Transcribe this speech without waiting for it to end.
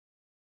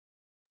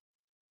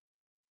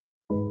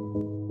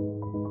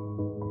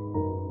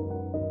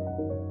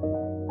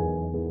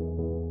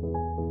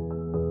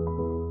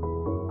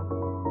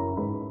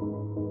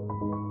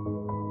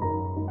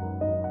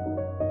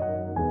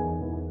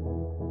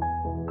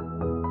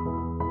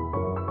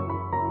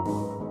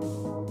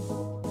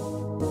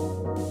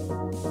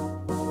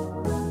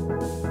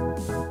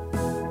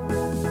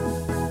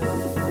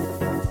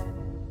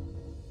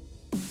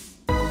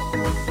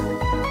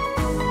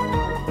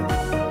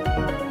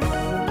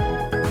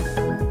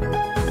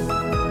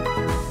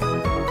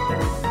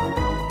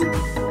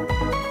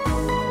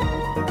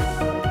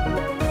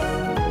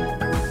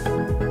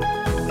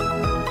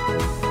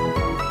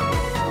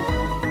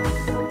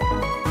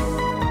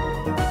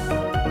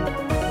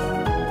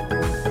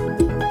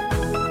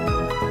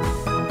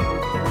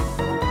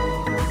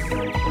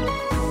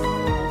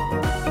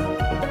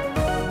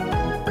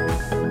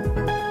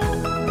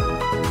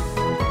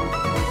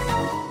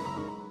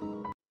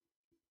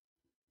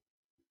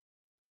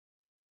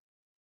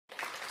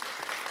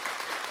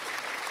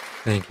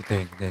Thank you,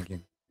 thank you, thank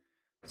you.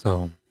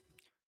 So,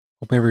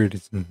 hope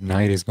everybody's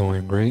night is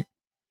going great.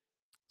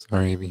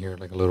 Sorry if you hear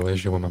like a little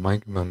issue with my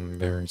mic. I'm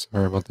very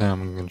sorry about that.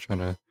 I'm gonna try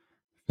to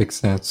fix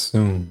that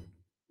soon.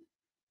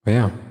 But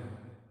yeah.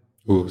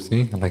 Ooh,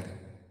 see? I like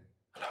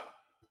that.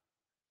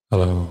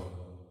 Hello.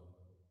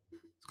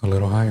 Let's go a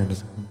little higher.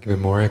 Just give it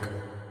more echo.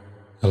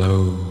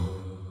 Hello.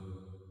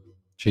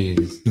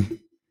 Jeez. Sound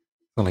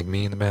like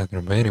me in the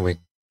bathroom. But anyway,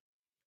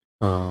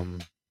 um,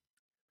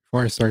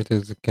 before I start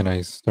this, can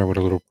I start with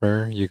a little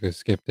prayer? You could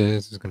skip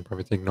this. It's gonna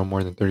probably take no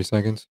more than 30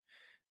 seconds.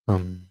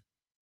 Um,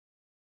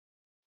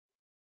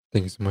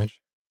 thank you so much.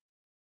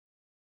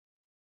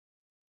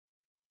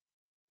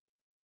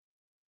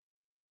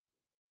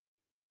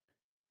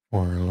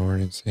 For our Lord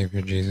and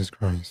Savior Jesus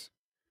Christ,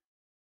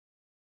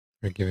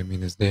 for giving me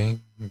this day,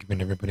 and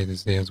giving everybody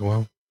this day as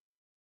well.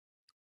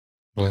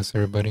 Bless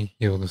everybody,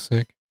 heal the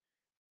sick.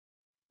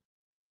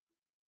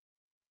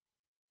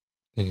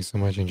 Thank you so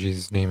much in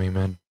Jesus' name,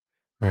 amen.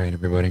 All right,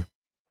 everybody.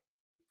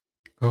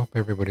 Hope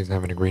everybody's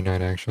having a great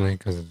night, actually,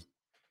 because,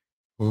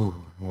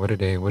 ooh, what a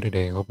day, what a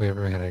day. Hope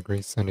everyone had a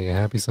great Sunday, a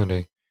happy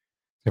Sunday to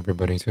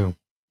everybody, too.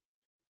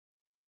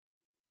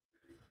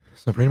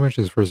 So, pretty much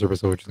this first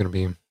episode is going to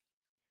be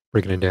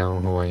breaking it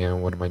down who I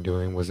am, what am I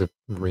doing, what's the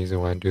reason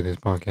why I do this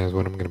podcast,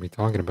 what I'm going to be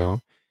talking about,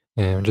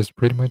 and just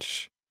pretty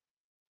much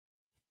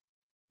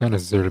not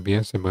necessarily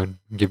BS it, but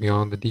give you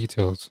all the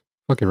details.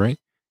 Fuck it, right?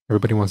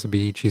 Everybody wants to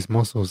be cheese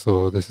muscle,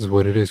 so this is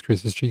what it is,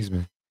 Chris's Cheese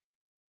Man.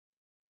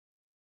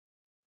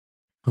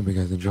 Hope you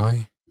guys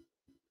enjoy.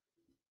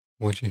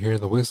 Once you hear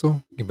the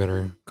whistle, you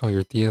better call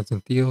your tias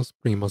and tios,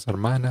 primos,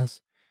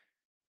 hermanas,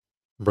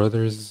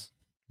 brothers,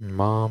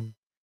 mom,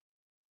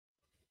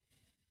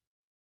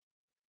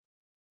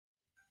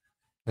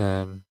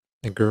 and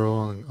a girl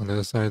on the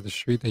other side of the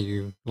street that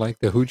you like,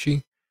 the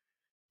hoochie.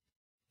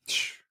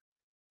 Shh.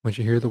 Once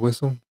you hear the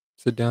whistle,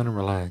 sit down and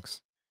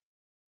relax.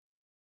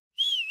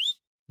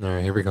 All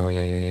right, here we go.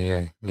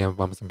 Yeah. Ya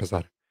vamos a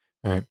empezar.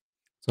 All right.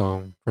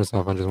 So, first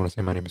off, I just want to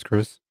say my name is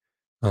Chris.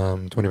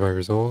 I'm 25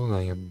 years old.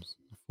 I am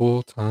a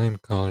full-time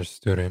college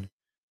student.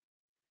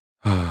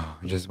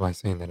 Just by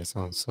saying that, it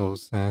sounds so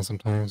sad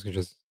sometimes. You're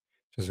just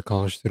a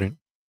college student.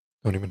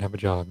 Don't even have a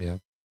job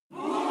yet.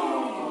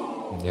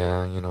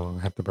 Yeah,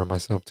 I have to burn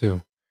myself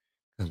too.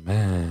 Because,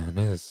 man,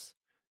 it's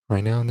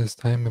right now in this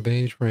time of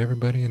age for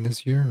everybody in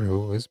this year,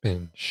 oh, it's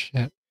been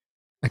shit.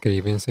 I could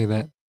even say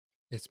that.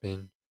 It's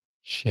been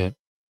shit.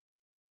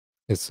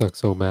 It sucks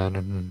so bad.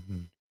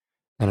 And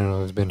I don't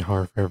know, it's been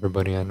hard for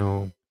everybody. I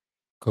know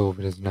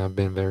COVID has not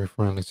been very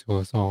friendly to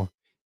us all.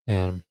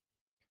 And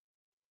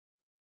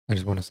I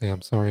just want to say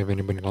I'm sorry if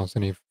anybody lost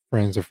any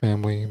friends or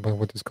family but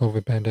with this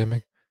COVID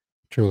pandemic.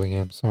 Truly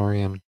am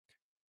sorry and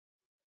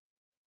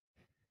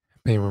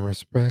pay my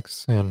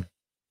respects. And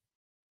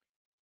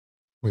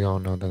we all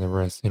know that the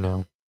rest,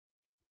 they're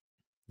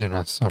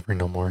not suffering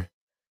no more.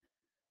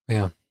 But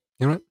yeah,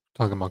 you know what?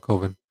 Talking about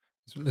COVID,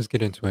 let's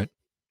get into it.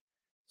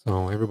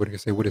 So everybody can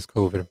say, what is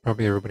COVID?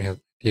 Probably everybody has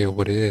an idea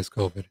what it is,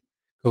 COVID.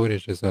 COVID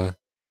is just a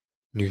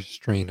new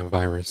strain of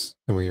virus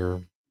that we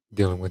are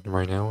dealing with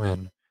right now.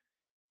 And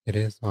it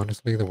is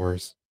honestly the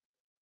worst.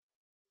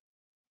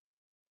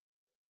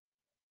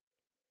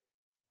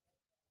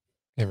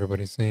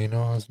 Everybody's saying,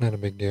 oh, it's not a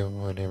big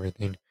deal and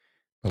everything.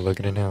 But look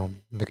at it now.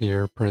 Look at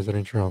your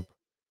President Trump.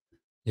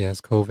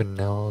 Yes, COVID and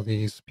now all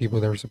these people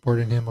that were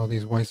supporting him, all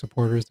these white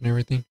supporters and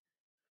everything.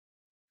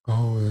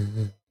 Oh,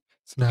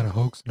 it's not a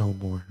hoax no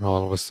more.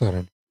 All of a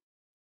sudden.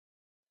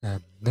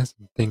 That's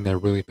the thing that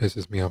really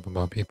pisses me off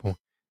about people.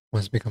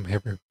 Once become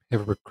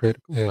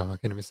hypocritical. Yeah, I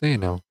can't even say it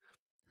now.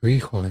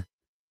 Híjole.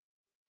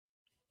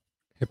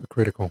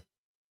 Hypocritical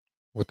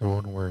with their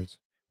own words,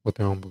 with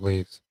their own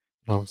beliefs.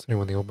 And all of a sudden,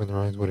 when they open their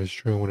eyes, what is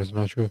true and what is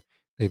not true,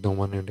 they don't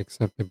want to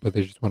accept it, but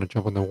they just want to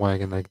jump on the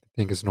wagon like they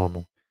think it's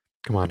normal.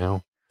 Come on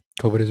now.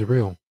 COVID is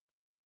real.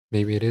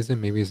 Maybe it isn't,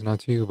 maybe it's not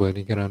to you, but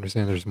you gotta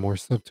understand there's more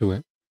stuff to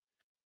it.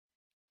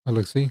 Oh,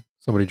 look, see?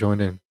 Somebody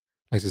joined in.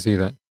 Nice to see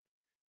that.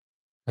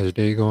 How's your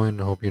day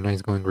going? I hope your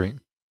night's going great.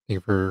 Thank you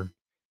for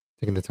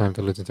taking the time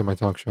to listen to my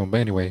talk show.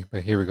 But anyway,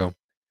 here we go.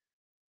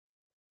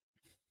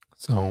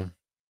 So, what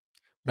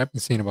I've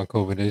been seeing about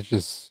COVID,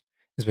 it's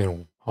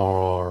been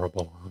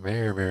horrible.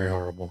 Very, very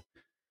horrible.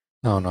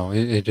 I don't know.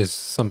 It just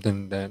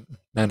something that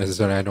not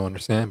necessarily I don't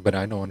understand, but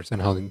I don't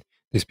understand how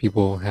these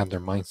people have their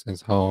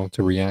mindsets, how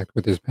to react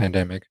with this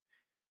pandemic.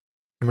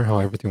 Remember how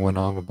everything went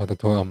on about the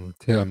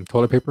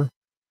toilet paper?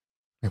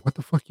 Like, what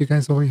the fuck, you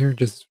guys over here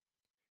just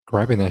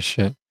grabbing that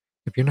shit?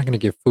 If you're not gonna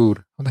get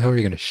food, how the hell are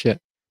you gonna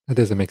shit? That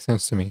doesn't make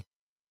sense to me.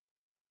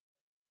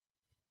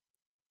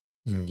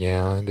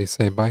 Yeah, they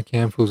say buy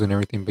canned foods and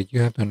everything, but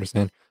you have to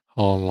understand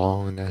how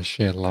long that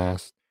shit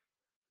lasts.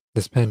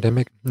 This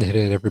pandemic it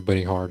hit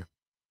everybody hard.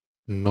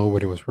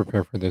 Nobody was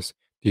prepared for this.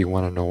 Do you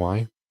want to know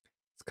why?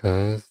 It's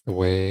because the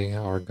way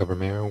our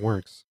government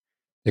works.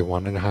 They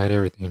wanted to hide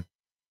everything.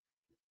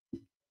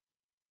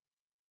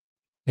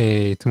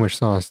 Hey, too much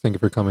sauce. Thank you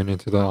for coming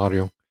into the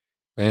audio.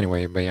 But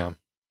anyway, yeah,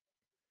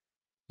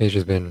 it's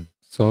just been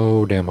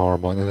so damn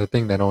horrible. And the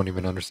thing that I don't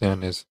even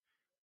understand is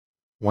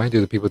Why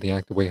do the people they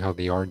act the way how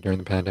they are during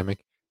the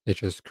pandemic? They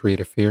just create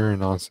a fear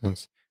and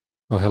nonsense.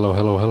 Oh, hello,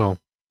 hello, hello.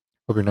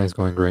 Hope your night's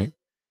going great.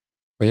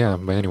 But yeah,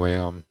 but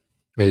anyway,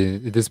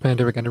 this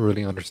pandemic, I didn't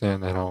really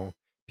understand that how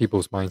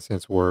people's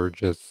mindsets were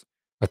just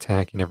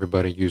attacking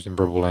everybody, using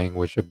verbal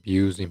language,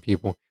 abusing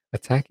people,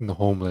 attacking the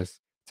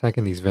homeless,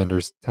 attacking these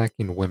vendors,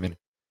 attacking women.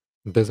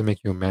 It doesn't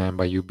make you a man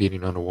by you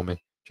beating on a woman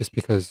just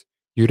because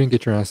you didn't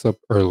get your ass up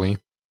early. You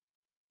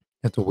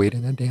have to wait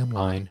in that damn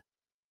line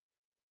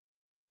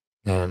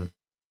and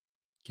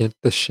get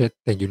the shit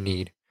that you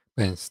need.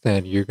 But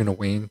instead, you're gonna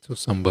wait until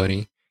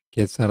somebody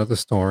gets out of the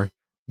store,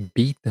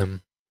 beat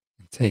them,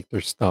 and take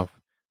their stuff.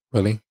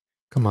 Really?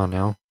 Come on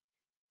now.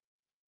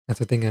 That's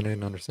the thing I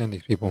didn't understand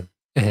these people.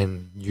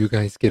 And you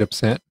guys get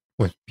upset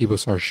when people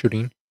start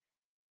shooting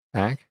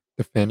back,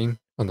 defending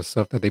on the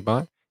stuff that they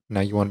bought.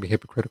 Now you want to be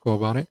hypocritical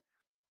about it?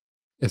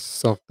 It's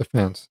self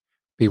defense.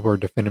 People are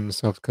defending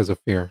themselves because of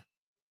fear.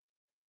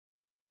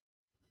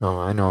 Oh,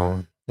 I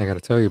know. I got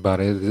to tell you about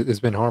it. It's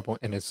been horrible.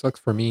 And it sucks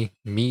for me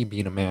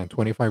being a man,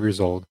 25 years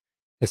old,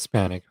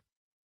 Hispanic,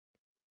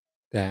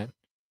 that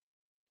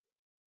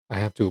I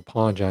have to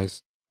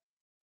apologize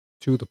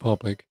to the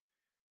public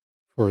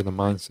for the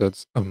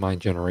mindsets of my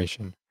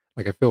generation.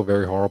 Like, I feel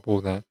very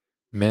horrible that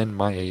men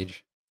my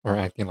age are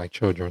acting like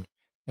children.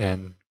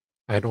 And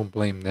I don't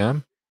blame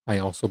them. I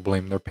also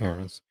blame their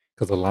parents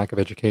because the lack of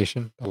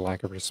education, the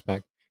lack of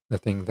respect, the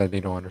things that they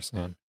don't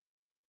understand.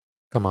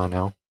 Come on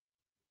now.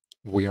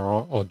 We are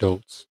all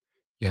adults.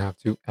 You have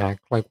to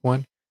act like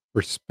one,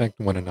 respect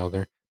one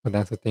another. But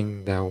that's the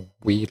thing that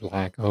we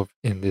lack of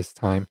in this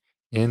time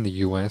in the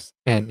US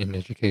and in the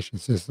education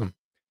system.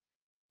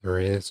 There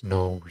is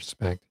no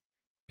respect.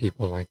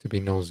 People like to be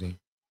nosy.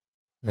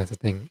 That's the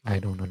thing I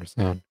don't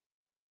understand.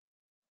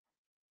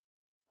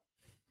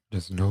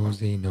 Just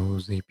nosy,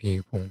 nosy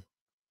people.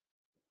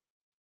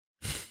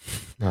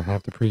 I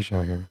have to preach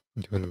out here.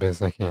 I'm doing the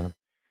best I can.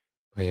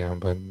 But yeah,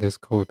 but this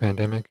COVID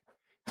pandemic,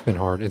 it's been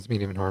hard. It's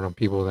been even hard on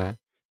people that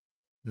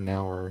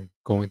now are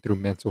going through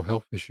mental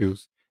health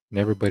issues and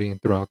everybody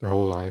throughout their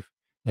whole life.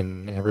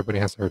 And everybody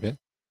has heard it.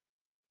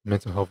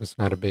 Mental health is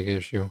not a big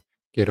issue.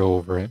 Get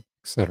over it,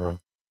 etc.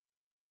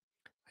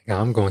 Like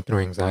I'm going through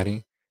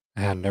anxiety.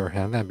 I had never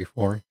had that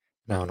before.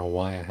 And I don't know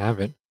why I have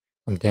it.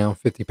 I'm down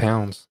 50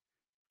 pounds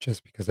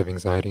just because of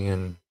anxiety,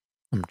 and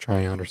I'm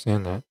trying to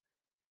understand that.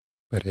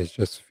 But it's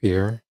just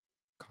fear,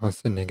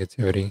 constant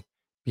negativity,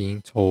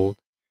 being told,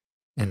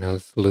 and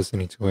us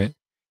listening to it,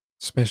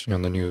 especially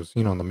on the news.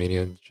 You know, the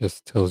media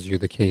just tells you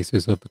the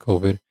cases of the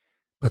COVID,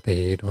 but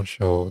they don't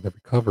show the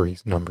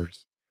recoveries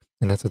numbers.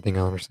 And that's the thing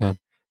I understand.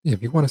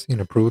 If you want to see an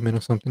improvement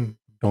of something,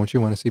 don't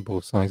you want to see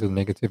both sides of the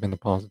negative and the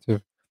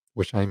positive?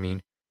 Which I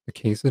mean, the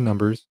case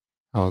numbers,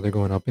 how they're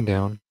going up and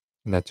down,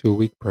 and that 2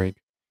 week break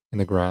in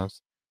the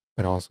graphs,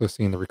 but also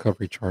seeing the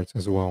recovery charts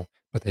as well.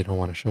 But they don't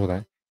want to show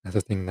that. That's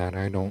the thing that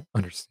I don't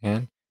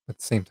understand. But at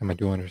the same time, I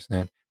do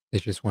understand. They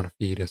just want to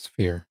feed us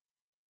fear.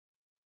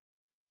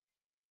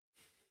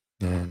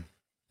 And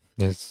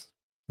it's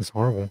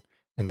horrible,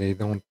 and they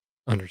don't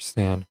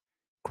understand.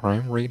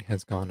 Crime rate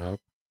has gone up,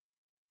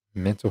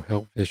 mental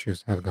health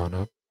issues have gone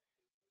up.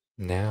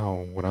 Now,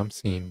 what I'm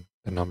seeing,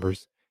 the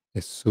numbers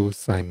is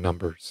suicide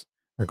numbers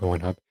are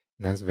going up,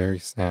 and that's very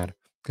sad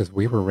because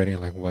we were already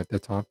like what the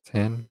top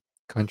 10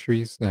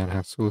 countries that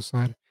have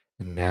suicide,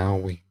 and now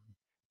we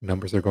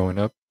numbers are going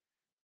up,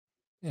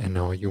 and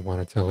all you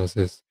want to tell us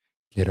is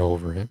get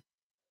over it.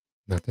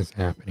 Nothing's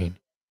happening.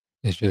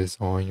 It's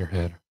just all in your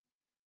head.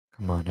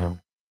 Come on now.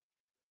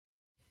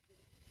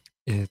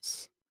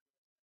 It's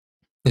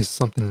it's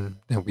something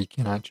that we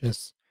cannot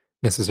just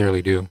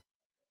necessarily do.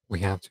 We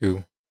have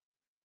to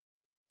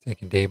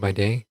take it day by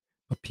day,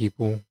 but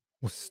people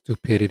with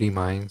stupidity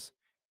minds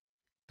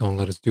don't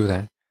let us do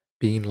that.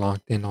 Being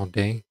locked in all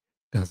day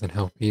doesn't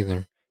help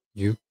either.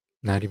 You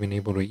not even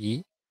able to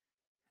eat,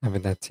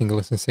 having that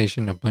tingling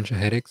sensation, a bunch of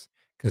headaches,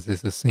 because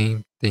it's the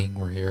same thing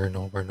we're hearing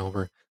over and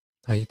over.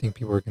 How you think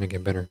people are going to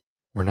get better?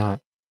 We're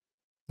not.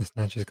 It's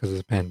not just because of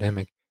the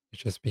pandemic.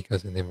 It's just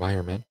because of the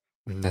environment.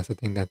 And that's the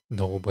thing that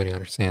nobody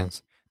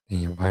understands.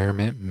 The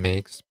environment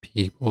makes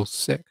people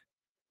sick.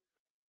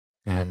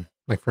 And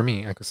like for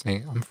me, I could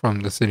say I'm from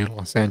the city of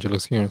Los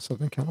Angeles here in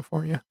Southern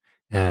California,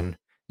 and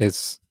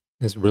it's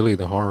it's really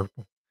the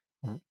horrible.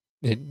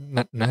 It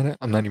not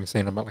I'm not even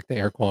saying about like the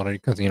air quality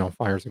because you know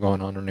fires are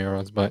going on near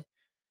us, but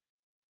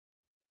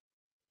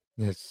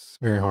it's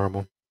very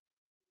horrible.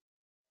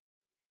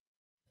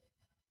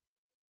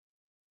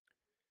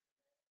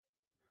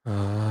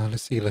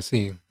 Let's see.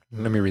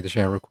 Let me read the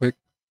chat real quick.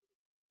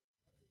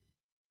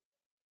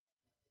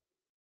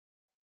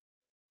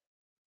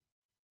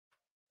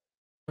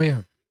 Oh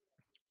yeah.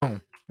 Oh,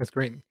 that's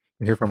great.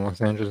 You're here from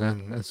Los Angeles,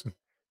 and that's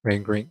very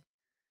great.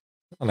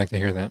 I like to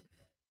hear that.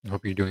 I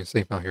hope you're doing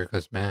safe out here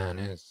because man,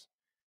 it's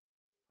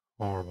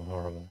horrible,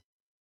 horrible.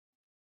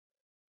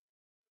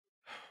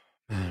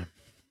 Man,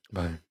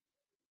 but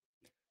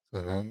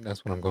so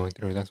that's what I'm going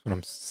through. That's what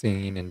I'm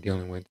seeing and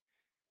dealing with.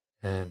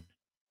 And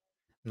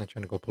I'm not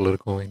trying to go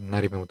political, and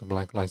not even with the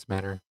Black Lives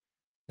Matter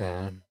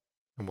and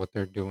what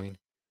they're doing.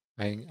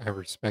 I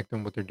respect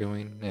them what they're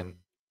doing, and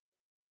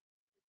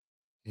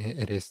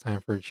it is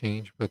time for a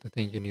change. But the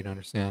thing you need to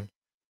understand,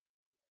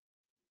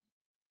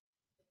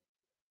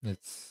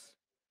 it's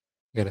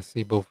you got to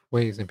see both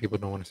ways, and people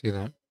don't want to see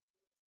that.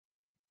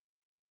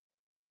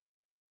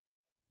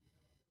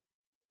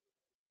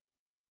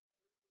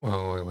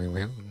 Oh, wait.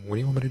 What do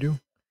you want me to do?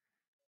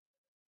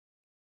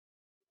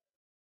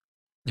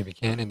 If you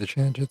can in the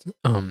chat, just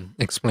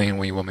explain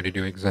what you want me to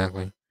do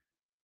exactly.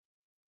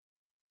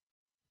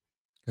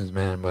 Because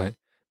man, but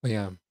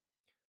yeah,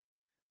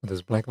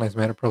 this Black Lives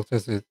Matter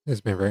protest,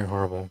 it's been very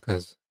horrible.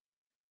 Because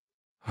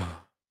I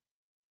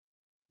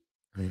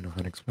don't even know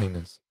how to explain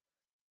this.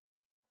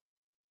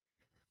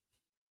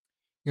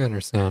 You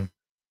understand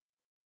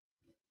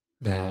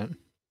that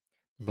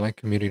the black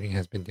community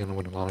has been dealing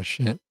with a lot of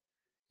shit,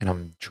 and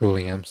I'm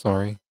truly am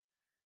sorry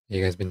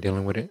you guys been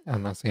dealing with it.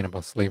 I'm not saying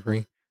about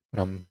slavery,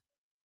 but I'm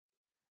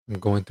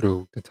going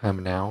through the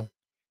time now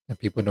that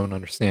people don't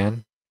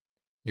understand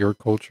your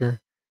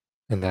culture,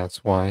 and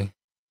that's why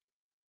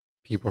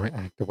people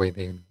act the way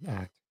they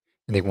act.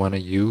 And they want to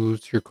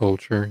use your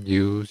culture,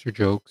 use your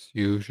jokes,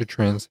 use your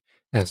trends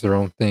as their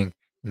own thing.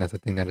 And that's the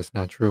thing that is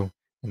not true.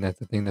 And that's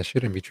the thing that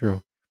shouldn't be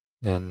true.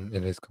 And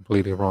it is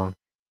completely wrong.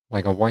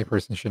 Like a white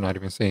person should not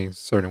even say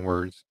certain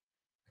words.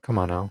 Come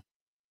on now.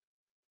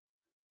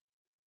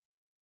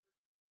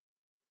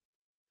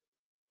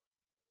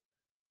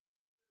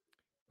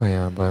 But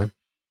yeah, but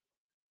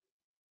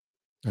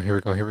oh, here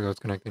we go. Here we go. It's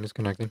connecting. It's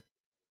connecting.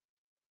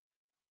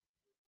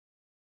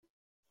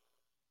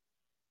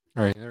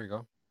 All right, there we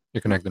go.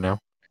 You're connected now.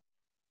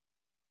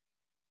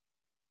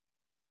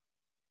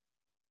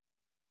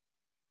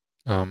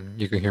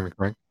 You can hear me,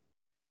 correct?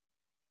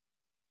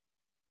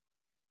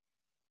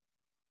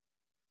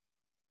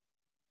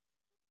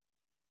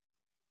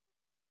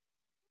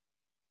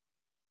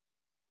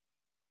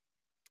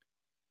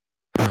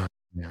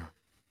 Yeah.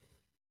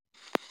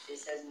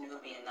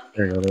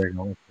 There you go. There you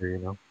go. There you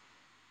go.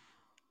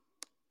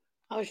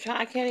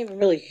 I can't even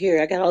really hear.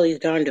 I got all these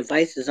darn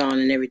devices on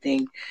and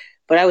everything.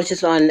 But I was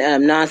just on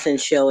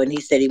Nonsense Show, and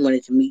he said he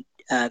wanted to meet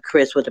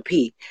Chris with a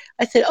P.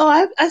 I said,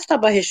 "Oh, I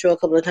stopped by his show a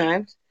couple of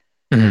times."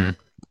 Mhm.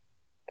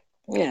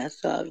 Yeah,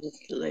 so I was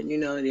just letting you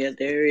know that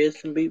there is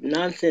some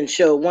Nonsense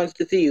Show wants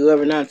to see you,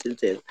 whoever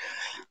Nonsense is.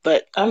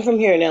 But I'm from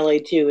here in LA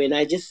too, and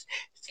I just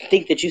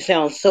think that you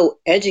sound so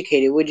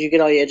educated. Where did you get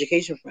all your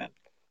education from?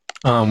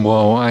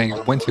 Well, I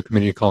went to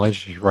community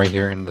college right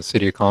here in the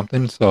city of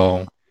Compton,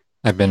 so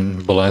I've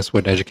been blessed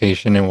with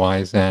education and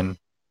wise and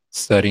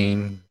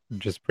studying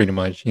just pretty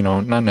much,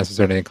 not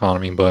necessarily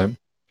economy, but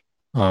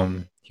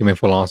human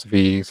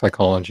philosophy,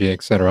 psychology,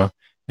 etc.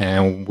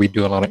 And we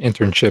do a lot of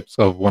internships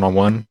of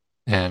one-on-one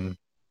and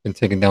been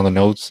taking down the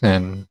notes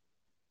and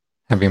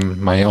having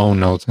my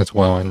own notes as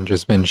well and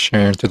just been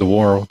sharing to the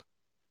world.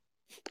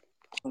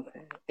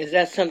 Okay. Is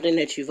that something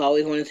that you've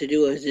always wanted to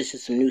do, or is this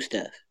just some new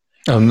stuff?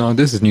 No,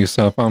 this is new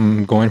stuff.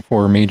 I'm going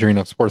for majoring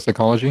of sports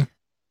psychology.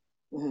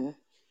 Hmm.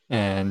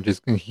 And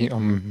just I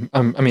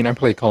mean, I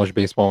play college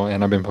baseball,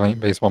 and I've been playing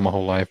baseball my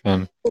whole life,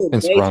 and Ooh,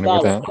 been surrounded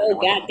with baseball is that. so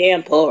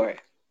goddamn boring.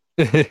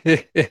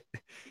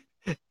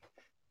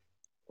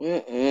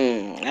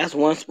 That's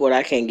one sport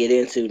I can't get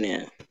into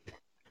now.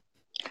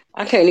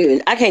 I can't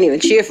even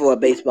cheer for a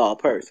baseball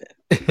person.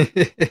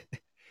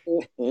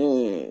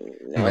 No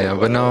Yeah,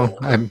 but no,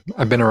 way.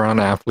 I've been around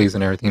athletes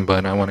and everything,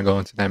 but I want to go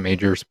into that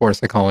major sports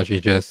psychology,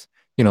 just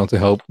to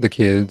help the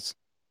kids,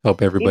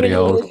 help everybody Even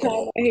during else. this time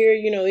right here,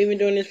 even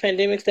during this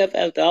pandemic stuff,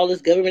 after all this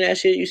government ass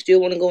shit, you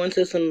still want to go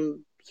into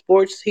some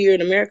sports here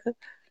in America?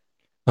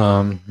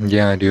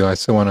 Yeah, I do. I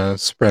still want to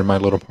spread my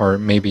little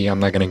part. Maybe I'm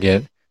not gonna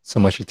get so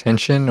much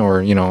attention,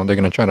 or they're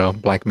gonna try to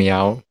black me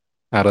out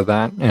of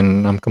that,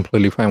 and I'm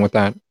completely fine with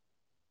that.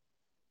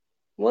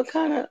 What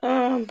kind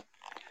of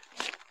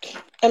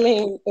I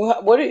mean,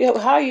 what are you?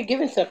 How are you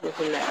getting something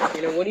from that?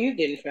 What are you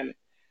getting from it?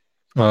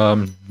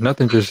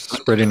 Nothing, just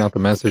spreading out the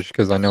message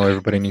because I know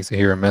everybody needs to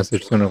hear a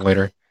message sooner or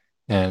later,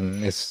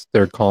 and it's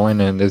their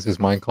calling, and this is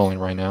my calling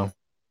right now.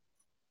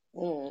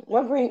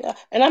 What bring?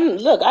 And I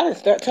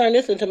didn't turn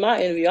this into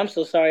my interview. I'm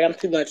so sorry. I'm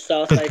too much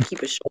sauce. I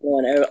keep it short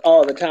on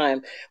all the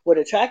time. What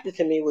attracted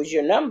to me was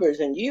your numbers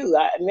and you.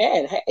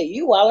 Man, hey,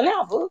 you wilding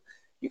out, boo.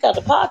 You got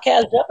the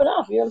podcast jumping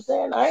off. You know what I'm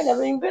saying? I ain't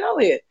never even been over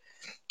here.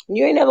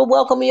 You ain't never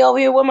welcomed me over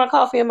here with my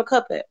coffee and my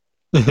cup at.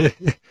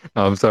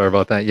 I'm sorry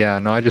about that. Yeah,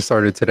 no, I just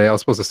started today. I was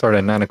supposed to start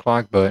at 9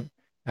 o'clock, but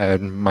I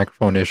had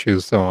microphone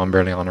issues, so I'm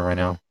barely on it right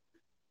now.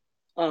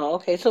 Oh,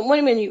 okay. So what do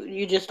you mean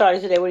you just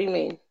started today? What do you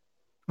mean?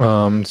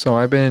 So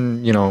I've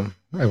been,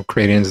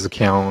 creating this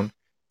account,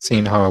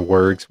 seeing how it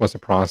works, what's the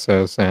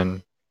process,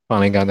 and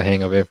finally got the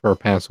hang of it for a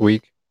past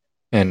week.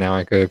 And now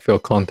I could feel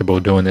comfortable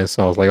doing this.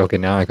 So I was like, okay,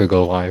 now I could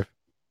go live.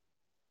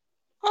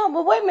 Oh,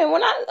 but wait a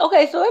minute.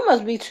 So it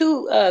must be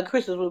two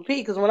Christmas with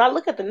Pete because when I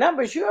look at the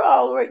numbers, you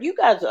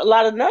got a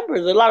lot of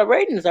numbers, a lot of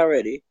ratings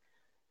already.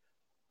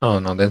 Oh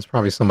no, that's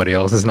probably somebody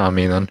else. It's not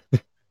me then.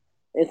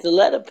 It's a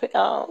letter.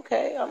 Oh,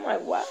 okay. I'm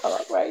like, wow. All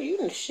right, you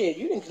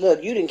didn't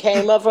look. You didn't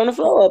came up from the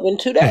floor up in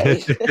 2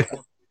 days. All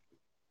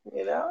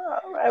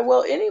right.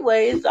 Well,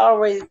 anyway, it's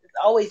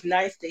always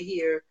nice to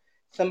hear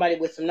somebody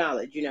with some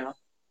knowledge.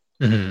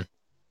 Hmm.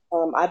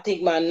 I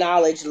think my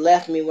knowledge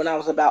left me when I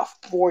was about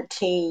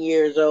 14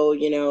 years old.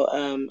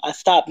 I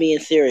stopped being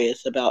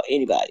serious about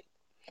anybody.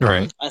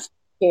 Right. I stopped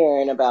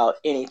caring about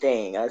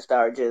anything. I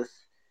started just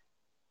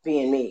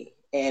being me,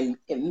 and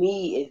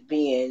me is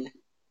being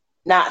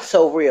not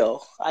so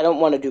real. I don't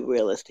want to do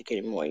realistic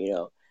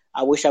anymore.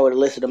 I wish I would have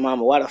listened to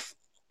Mama. Why the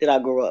did I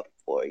grow up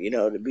for?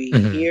 To be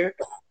Hmm. here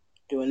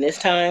doing this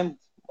time.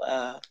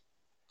 Uh,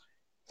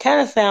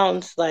 Kind of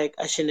sounds like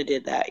I shouldn't have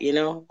did that.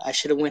 I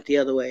should have went the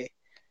other way.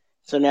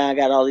 So now I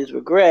got all these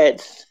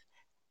regrets,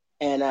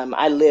 and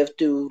I lived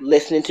through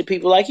listening to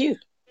people like you.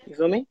 You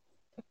feel me?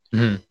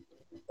 Hmm.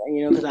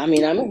 Because I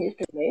mean, I'm a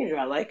history major.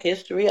 I like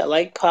history. I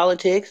like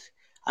politics.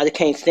 I just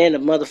can't stand the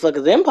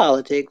motherfuckers in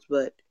politics,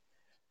 but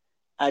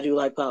I do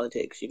like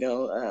politics.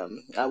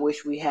 I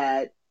wish we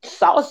had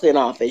Sauce in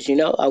office.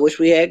 I wish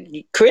we had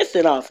Chris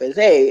in office.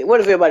 Hey, what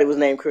if everybody was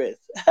named Chris?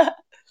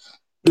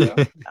 you know,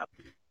 I,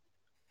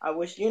 I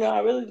wish. I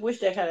really wish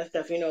that kind of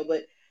stuff.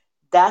 But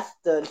that's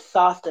the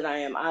sauce that I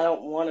am. I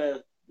don't want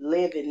to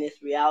live in this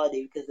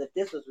reality because if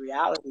this was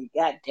reality,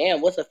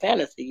 goddamn, what's a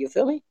fantasy? You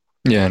feel me?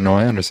 Yeah, no,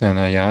 I understand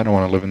that. Yeah, I don't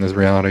want to live in this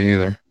reality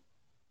either.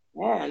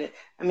 Man,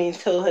 I mean,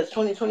 so has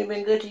 2020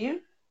 been good to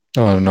you?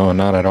 Oh no,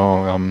 not at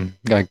all.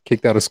 Got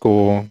kicked out of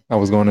school. I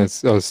was going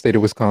to state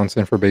of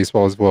Wisconsin for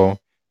baseball as well.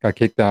 Got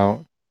kicked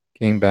out.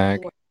 Came back.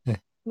 What,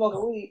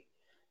 smoking weed?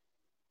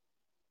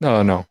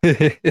 No, no.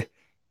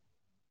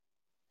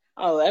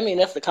 Oh, I mean,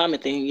 that's the common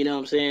thing. You know what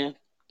I'm saying?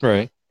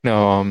 Right.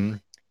 No.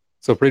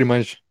 So pretty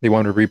much they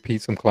wanted to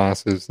repeat some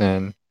classes,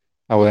 and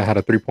had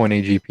a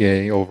 3.8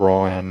 GPA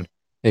overall, and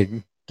it,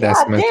 that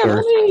God damn, how semester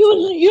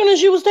many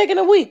units you was taking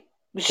a week?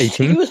 You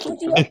 18. was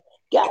switching up.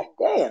 God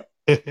damn.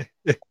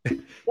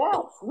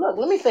 God, look,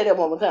 let me say that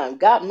one more time.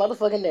 God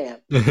motherfucking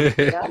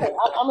damn. Now,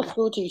 I'm a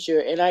school teacher,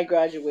 and I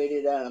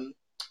graduated.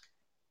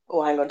 Oh,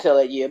 I ain't gonna tell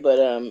that year,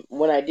 but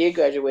when I did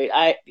graduate,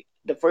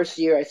 the first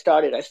year I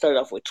started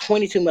off with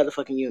 22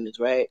 motherfucking units,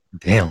 right?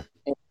 Damn.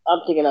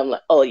 And I'm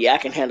like, oh yeah, I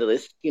can handle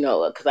this,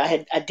 because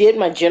I did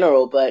my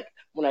general, but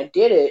when I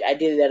did it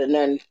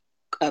at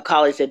a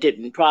college that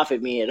didn't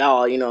profit me at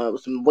all. It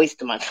was a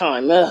waste of my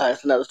time.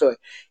 That's another story.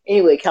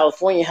 Anyway,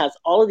 California has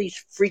all of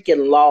these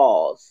freaking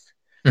laws.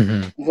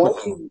 Hmm.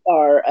 Once you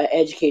are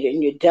educated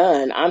and you're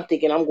done, I'm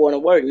thinking I'm going to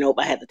work. Nope,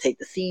 I had to take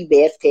the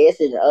CBS test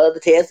and the other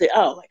test. And,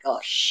 oh, like, oh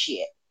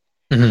shit.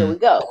 Here Hmm. we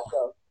go.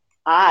 So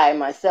I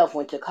myself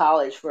went to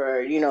college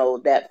for,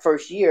 that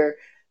first year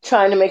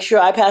trying to make sure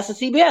I passed the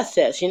CBS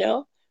test.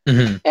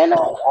 Hmm. And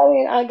I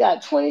mean, I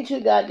got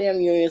 22 goddamn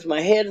unions. My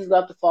head is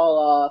about to fall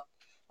off.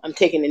 I'm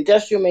taking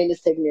industrial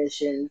maintenance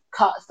technician,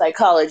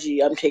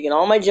 psychology. I'm taking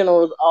all my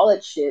generals, all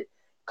that shit.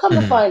 Come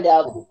to Hmm. find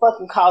out, the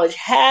fucking college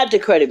had to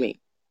credit me.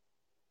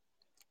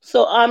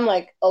 So I'm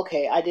like,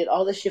 okay, I did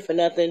all this shit for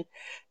nothing.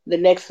 The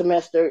next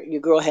semester, your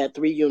girl had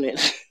 3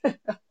 units.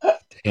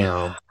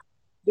 Damn.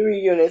 3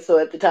 units. So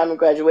at the time of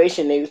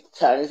graduation, they was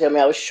trying to tell me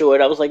I was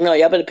short. I was like, no,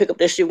 y'all better pick up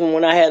that shit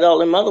when I had all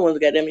them other ones.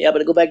 Goddamn, y'all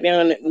better go back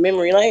down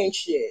memory lane.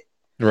 Shit,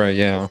 Right.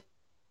 Yeah.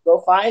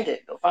 go find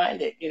it. Go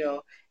find it.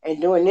 And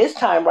during this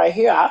time right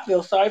here, I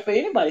feel sorry for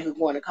anybody who's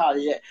going to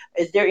college.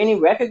 Is there any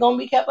record going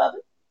to be kept of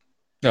it?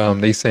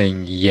 They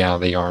saying yeah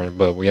they are,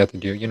 but we have to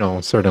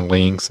do certain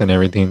links and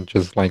everything.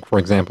 Just like for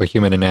example,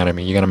 human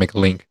anatomy, you got to make a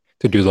link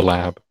to do the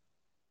lab.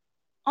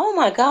 Oh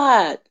my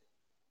god.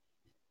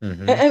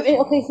 Hmm.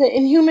 Okay, so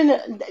in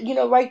human,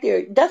 right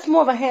there, that's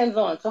more of a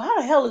hands-on. So how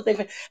the hell is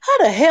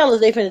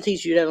they finna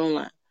teach you that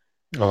online?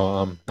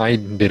 I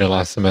did it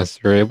last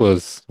semester. It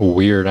was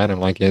weird. I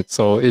didn't like it.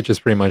 So it's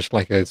just pretty much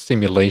like a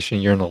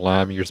simulation. You're in a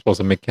lab. You're supposed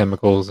to make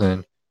chemicals,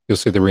 and you'll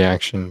see the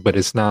reaction. But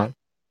it's not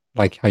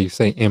like how you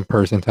say in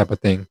person type of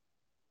thing.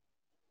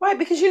 Right,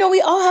 because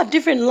we all have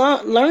different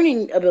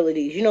learning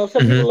abilities.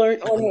 Some Hmm. people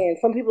learn on hand,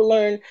 some people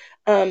learn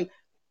um,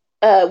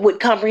 with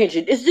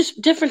comprehension. It's just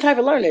different type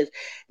of learners.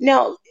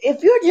 Now,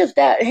 if you're just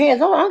that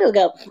hands on, I don't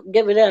got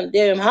give a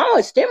damn how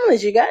much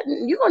stimulus you got.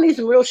 You're gonna need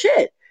some real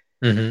shit.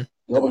 Hmm.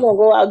 We're gonna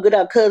go out, get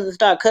our cousins, and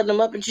start cutting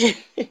them up and shit.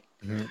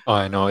 Hmm. Oh,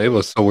 I know. It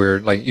was so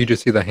weird. Like you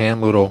just see the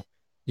hand little.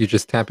 You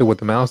just tap it with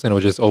the mouse, and it'll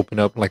just open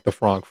up like the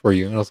frog for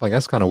you. And I was like,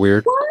 that's kind of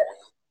weird. What?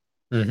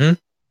 Hmm.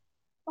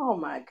 Oh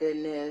my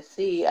goodness!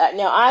 See,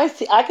 now I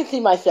can see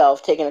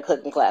myself taking a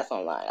cooking class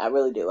online. I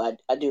really do.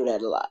 I do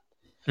that a lot.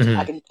 Hmm.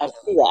 I can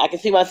see that. I can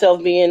see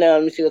myself being.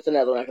 Let me see what's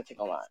another one I can take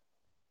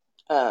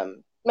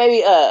online.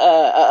 Maybe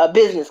a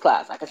business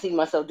class. I can see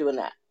myself doing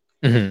that.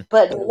 Hmm.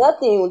 But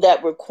nothing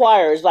that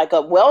requires like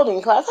a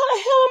welding class. How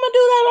the hell am I do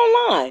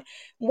that online?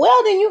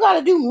 Welding, you got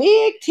to do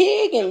MIG,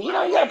 TIG, and you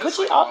got to put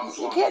your.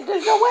 You can't.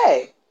 There's no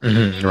way.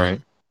 Hmm.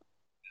 Right.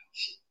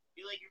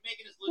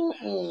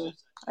 Mm-mm.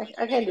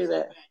 I can't do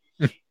that.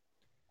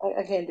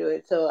 I can't do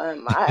it. So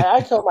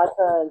I told my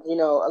sons, a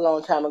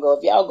long time ago,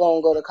 if y'all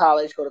gonna go to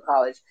college,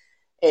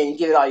 and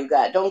give it all you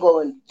got. Don't go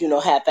and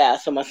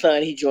half-ass. So my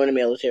son, he joined the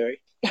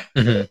military,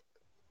 Hmm.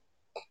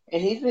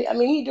 and he's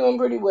doing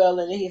pretty well,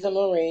 and he's a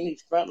Marine.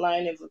 He's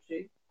frontline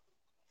infantry.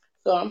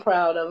 So I'm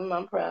proud of him.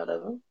 I'm proud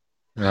of him.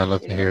 Yeah, I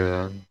love You to know, hear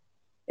that.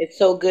 it's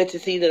so good to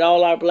see that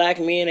all our black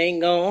men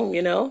ain't gone.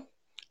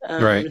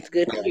 Right. It's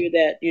good to hear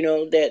that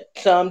that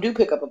some do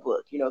pick up a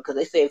book. Because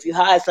they say if you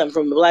hide something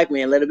from a black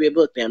man, let it be a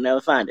book. They'll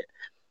never find it.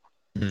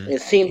 Mhm.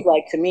 It seems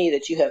like to me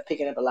that you have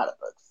picking up a lot of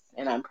books,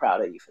 and I'm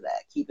proud of you for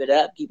that. Keep it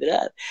up, keep it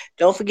up.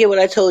 Don't forget what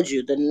I told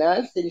you. The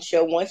Nonsense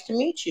Show wants to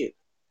meet you.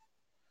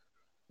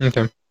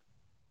 Okay.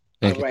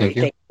 Thank you. Thank Alrighty,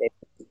 you. thank you.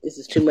 This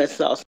is too much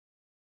sauce.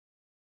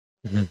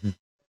 Mhm.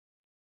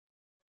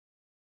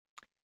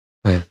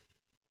 Oh, yeah.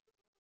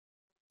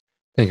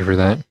 Thank you for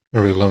that. I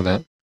really love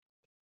that.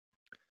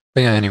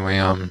 But yeah, anyway,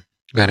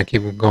 gotta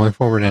keep going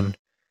forward and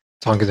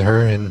talking to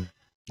her, and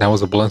that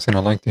was a blessing. I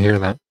like to hear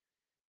that,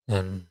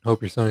 and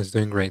hope your son is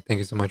doing great. Thank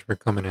you so much for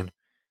coming in.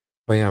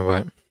 But yeah,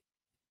 but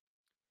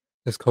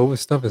this COVID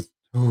stuff is,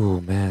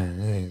 oh man,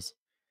 it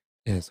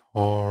is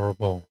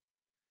horrible.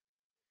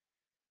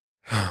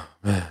 Oh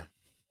man.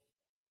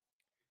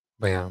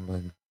 But yeah,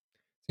 but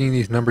seeing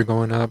these numbers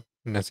going up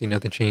and I see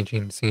nothing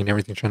changing, seeing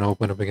everything trying to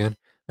open up again.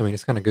 I mean,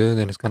 it's kind of good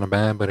and it's kind of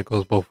bad, but it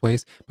goes both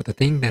ways. But the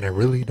thing that I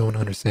really don't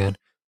understand,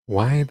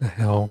 why the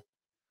hell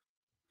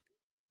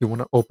you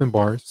want to open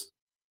bars,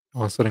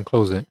 all of a sudden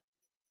close it,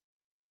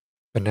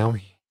 but now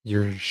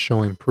you're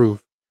showing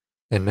proof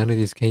that none of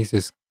these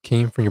cases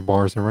came from your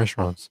bars and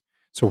restaurants.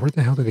 So where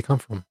the hell did they come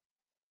from?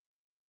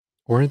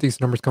 Where are these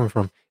numbers coming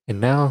from?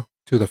 And now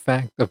to the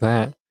fact of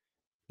that,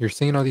 you're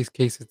seeing all these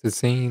cases that's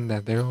saying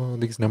that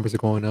these numbers are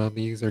going up,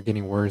 these are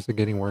getting worse, they're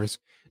getting worse.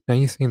 Now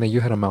you're saying that you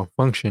had a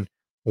malfunction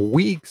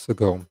weeks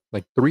ago,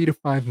 like 3 to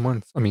 5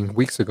 months, I mean,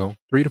 weeks ago,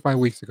 3 to 5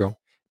 weeks ago.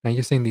 Now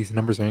you're saying these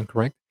numbers are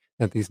incorrect,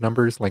 that these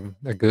numbers, like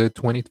a good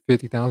 20 to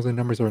 50,000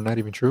 numbers, are not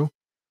even true.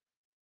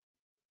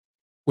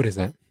 What is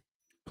that?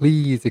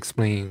 Please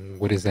explain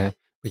what is that.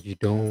 But you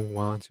don't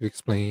want to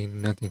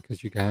explain nothing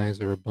because you guys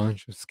are a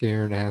bunch of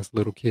scared ass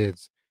little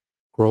kids.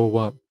 Grow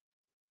up.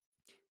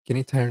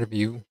 Getting tired of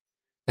you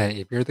that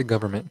if you're the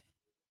government,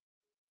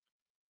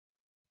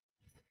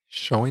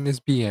 showing this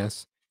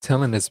BS,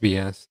 telling this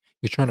BS.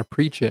 You're trying to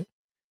preach it,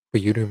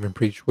 but you don't even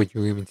preach what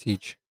you even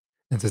teach.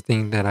 That's the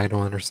thing that I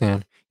don't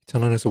understand. You're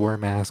telling us to wear a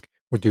mask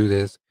or do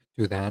this,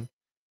 do that,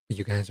 but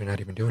you guys are not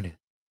even doing it.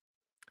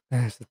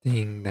 That's the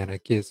thing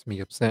that gets me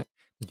upset.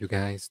 That you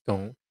guys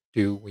don't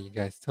do what you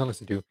guys tell us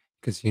to do.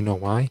 Because you know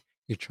why?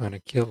 You're trying to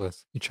kill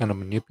us. You're trying to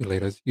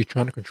manipulate us. You're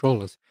trying to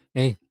control us.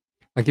 Hey,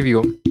 I'll give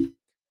you.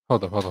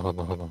 Hold on, hold on, hold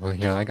on, hold on.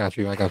 Here, I got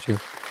you. I got you.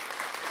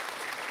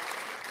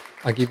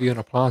 I'll give you an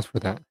applause for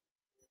that.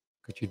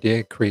 Because you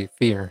did create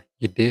fear.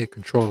 You did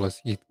control us.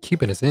 You're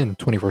keeping us in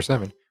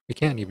 24/7. We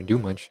can't even do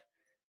much.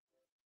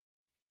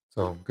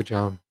 So good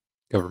job,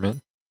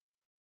 government.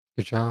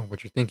 Good job.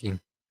 What you're thinking.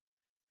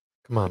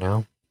 Come on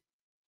now.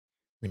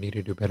 We need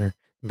to do better.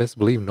 Best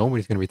believe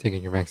nobody's going to be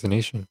taking your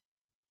vaccination.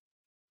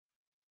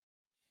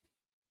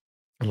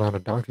 A lot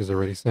of doctors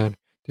already said,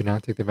 do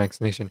not take the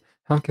vaccination.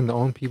 How can the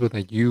own people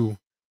that you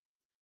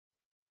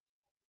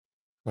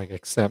like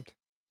accept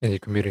in your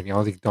community,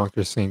 all these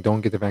doctors saying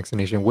don't get the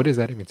vaccination, what is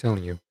that even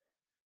telling you?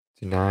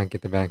 Do not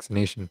get the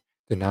vaccination.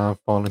 Do not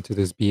fall into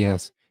this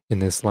BS in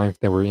this life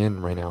that we're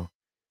in right now.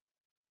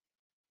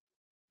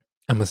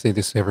 I'm gonna say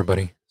this to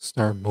everybody: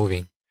 start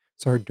moving,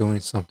 start doing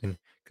something.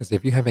 Because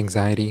if you have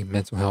anxiety,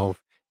 mental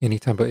health, any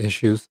type of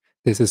issues,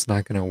 this is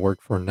not gonna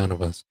work for none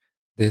of us.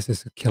 This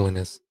is killing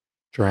us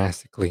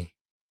drastically,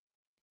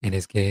 and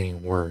it's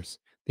getting worse.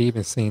 They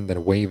even saying that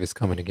a wave is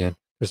coming again.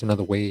 There's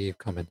another wave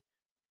coming.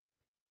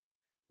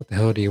 What the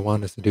hell do you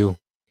want us to do?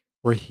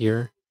 We're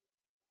here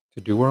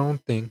to do our own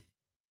thing,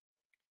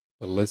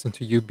 but listen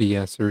to you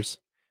BSers.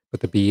 But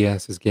the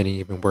BS is getting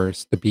even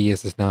worse. The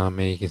BS is not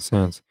making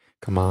sense.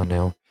 Come on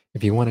now.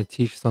 If you want to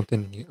teach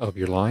something of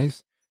your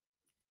lives,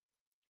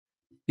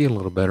 be a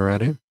little better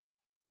at it.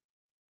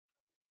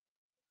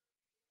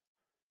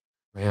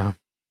 Yeah.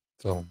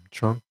 So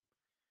Trump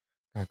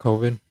got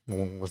COVID.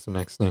 What's the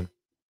next thing?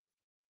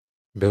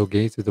 Bill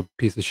Gates is a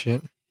piece of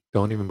shit.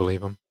 Don't even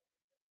believe him.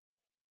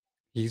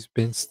 He's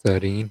been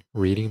studying,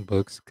 reading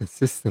books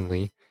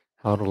consistently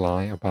how to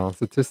lie about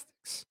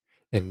statistics.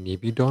 And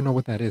if you don't know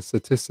what that is,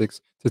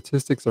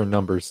 statistics are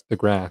numbers, the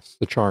graphs,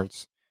 the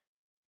charts,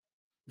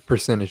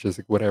 percentages,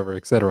 whatever,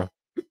 etc.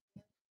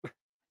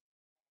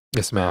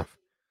 It's math.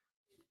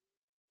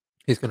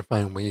 He's gonna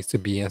find ways to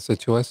BS it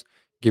to us,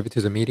 give it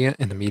to the media,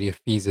 and the media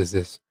feeds us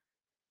this.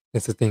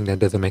 It's the thing that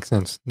doesn't make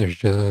sense. There's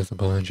just a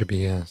bunch of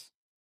BS.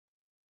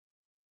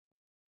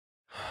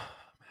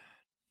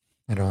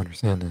 I don't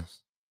understand this.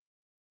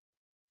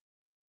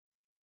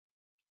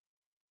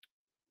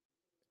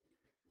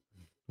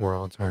 We're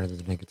all tired of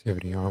this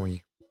negativity, aren't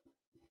we?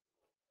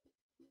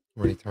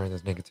 Really tired of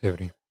this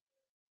negativity.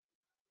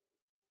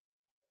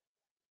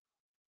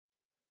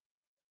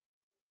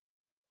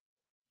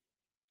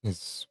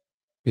 It's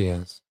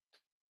BS.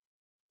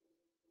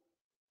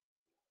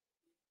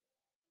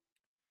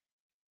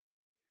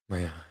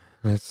 But yeah,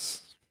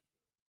 let's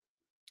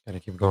gotta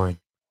keep going.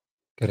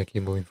 Gotta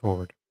keep moving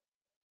forward.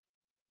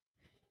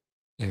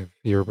 If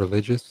you're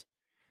religious,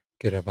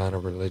 get up out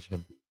of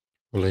religion.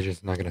 Religion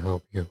is not gonna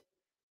help you.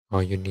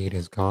 All you need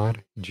is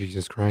God,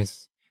 Jesus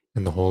Christ,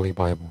 in the Holy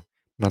Bible.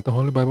 Not the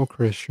Holy Bible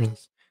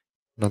Christians,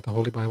 not the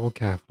Holy Bible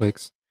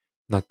Catholics,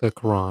 not the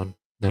Quran.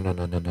 No, no,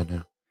 no, no, no,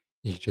 no.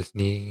 You just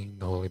need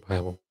the Holy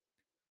Bible.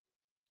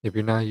 If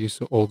you're not used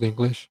to Old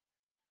English,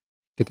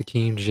 get the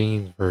King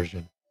James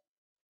Version.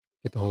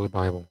 Get the Holy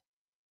Bible.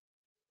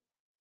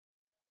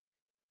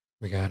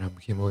 We gotta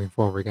keep moving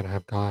forward. We gotta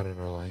have God in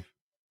our life.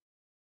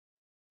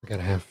 We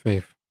gotta have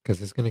faith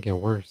because it's gonna get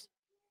worse.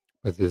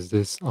 But is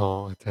this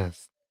all a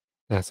test?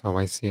 That's how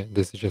I see it.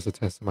 This is just a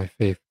test of my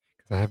faith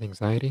because I have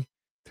anxiety.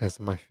 Test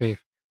of my faith,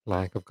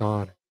 lack of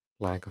God,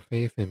 lack of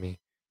faith in me.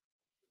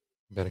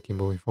 We gotta keep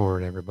moving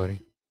forward,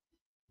 everybody.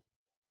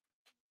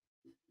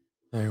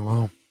 All right,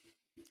 well,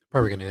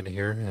 probably gonna end it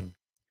here, and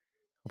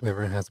hope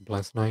everyone has a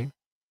blessed night.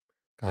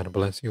 God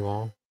bless you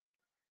all,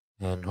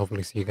 and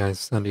hopefully see you guys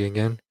Sunday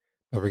again.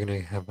 But we're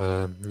gonna have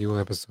a new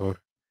episode.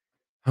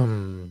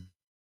 Hmm,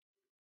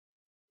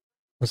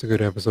 what's a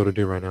good episode to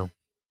do right now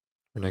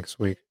for next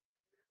week?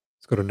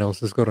 Let's go to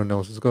notes. Let's go to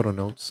notes. Let's go to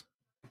notes.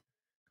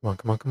 Come on,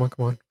 come on, come on,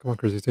 come on, come on,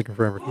 Chris. You're taking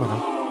forever. Come on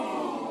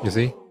now. You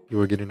see, you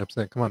were getting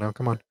upset. Come on now,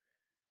 come on.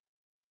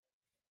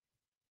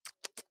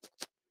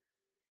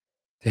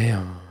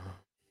 Damn.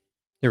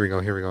 Here we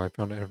go. Here we go. I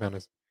found it. I found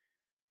this.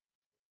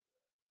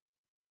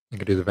 I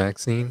could do the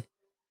vaccine.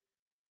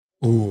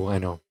 Ooh, I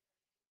know.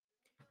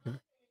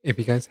 If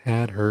you guys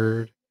had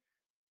heard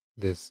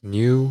this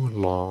new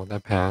law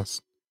that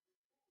passed,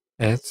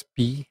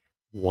 SB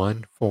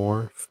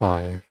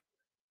 145,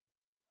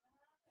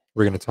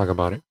 we're going to talk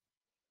about it.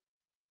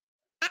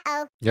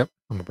 Uh-oh. Yep,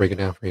 I'm going to break it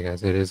down for you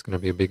guys. It is going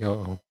to be a big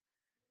uh-oh.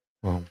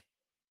 Well,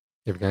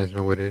 if you guys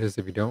know what it is,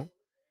 if you don't,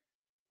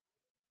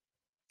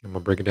 I'm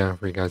going to break it down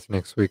for you guys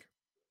next week.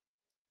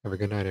 Have a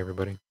good night,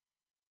 everybody.